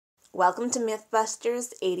Welcome to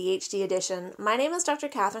Mythbusters ADHD edition. My name is Dr.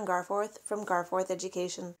 Kathryn Garforth from Garforth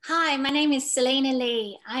Education. Hi, my name is Selina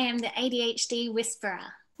Lee. I am the ADHD Whisperer.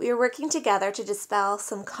 We are working together to dispel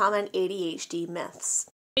some common ADHD myths.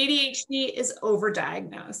 ADHD is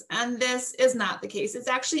overdiagnosed, and this is not the case. It's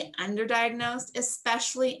actually underdiagnosed,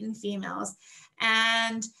 especially in females.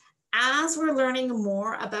 And as we're learning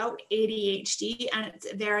more about ADHD and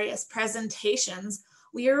its various presentations,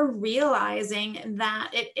 we are realizing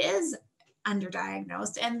that it is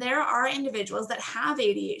underdiagnosed, and there are individuals that have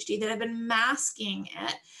ADHD that have been masking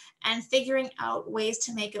it and figuring out ways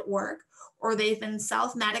to make it work, or they've been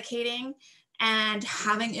self-medicating and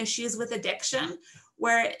having issues with addiction,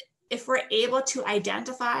 where if we're able to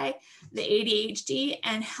identify the ADHD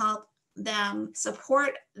and help them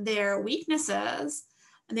support their weaknesses,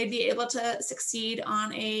 and they'd be able to succeed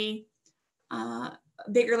on a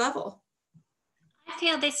bigger level. I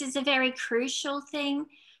feel this is a very crucial thing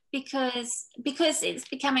because it's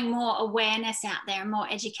becoming more awareness out there and more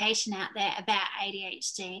education out there about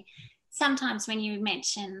ADHD. Sometimes when you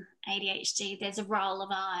mention ADHD, there's a roll of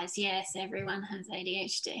eyes. Yes, everyone has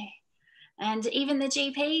ADHD. And even the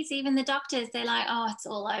GPs, even the doctors, they're like, oh, it's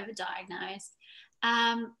all overdiagnosed.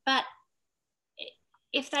 But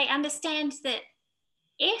if they understand that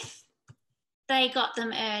if they got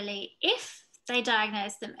them early, if they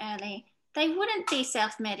diagnosed them early, they wouldn't be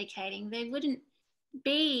self-medicating. They wouldn't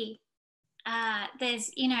be, there's,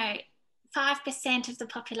 5% of the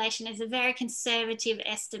population is a very conservative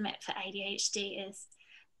estimate for ADHDers.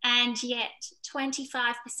 And yet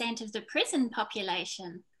 25% of the prison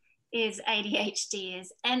population is ADHDers.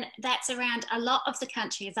 And that's around a lot of the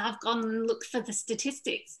countries. I've gone and looked for the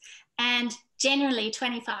statistics. And generally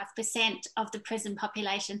 25% of the prison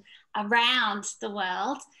population around the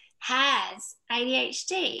world has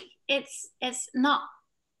ADHD. It's not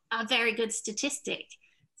a very good statistic.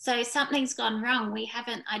 So something's gone wrong. We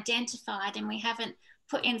haven't identified and we haven't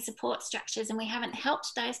put in support structures and we haven't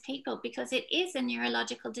helped those people because it is a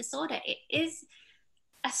neurological disorder. It is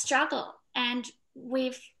a struggle, and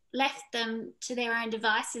we've left them to their own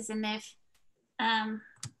devices, and they've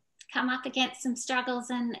come up against some struggles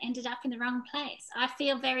and ended up in the wrong place. I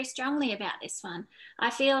feel very strongly about this one.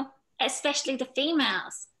 I feel especially the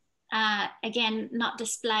females, again, not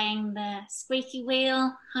displaying the squeaky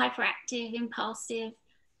wheel, hyperactive, impulsive,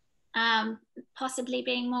 possibly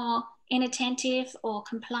being more inattentive or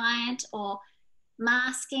compliant or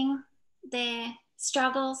masking their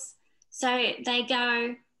struggles. So they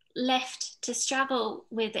go left to struggle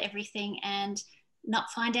with everything and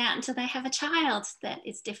not find out until they have a child that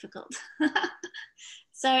it's difficult.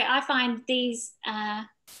 So I find these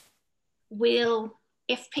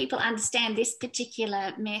if people understand this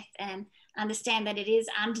particular myth and understand that it is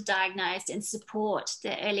underdiagnosed and support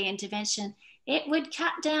the early intervention, it would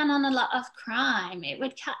cut down on a lot of crime. It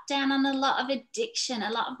would cut down on a lot of addiction,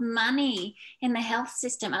 a lot of money in the health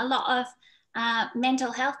system, a lot of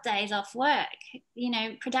mental health days off work,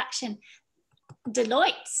 production.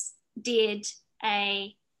 Deloitte did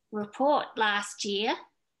a report last year,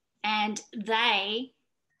 and they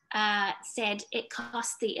said it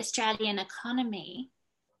cost the Australian economy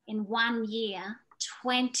in 1 year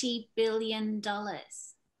 $20 billion.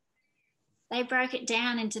 They broke it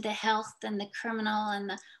down into the health and the criminal and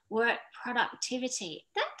the work productivity.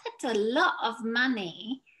 That's a lot of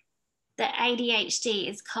money that ADHD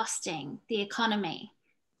is costing the economy.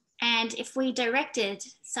 And if we directed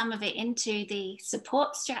some of it into the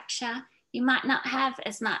support structure, you might not have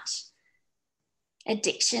as much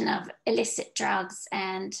addiction of illicit drugs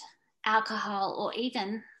and alcohol, or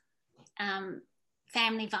even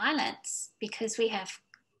family violence, because we have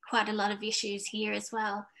quite a lot of issues here as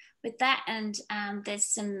well with that. And there's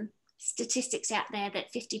some statistics out there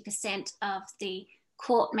that 50% of the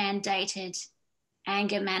court-mandated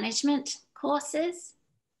anger management courses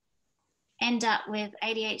end up with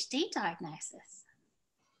ADHD diagnosis.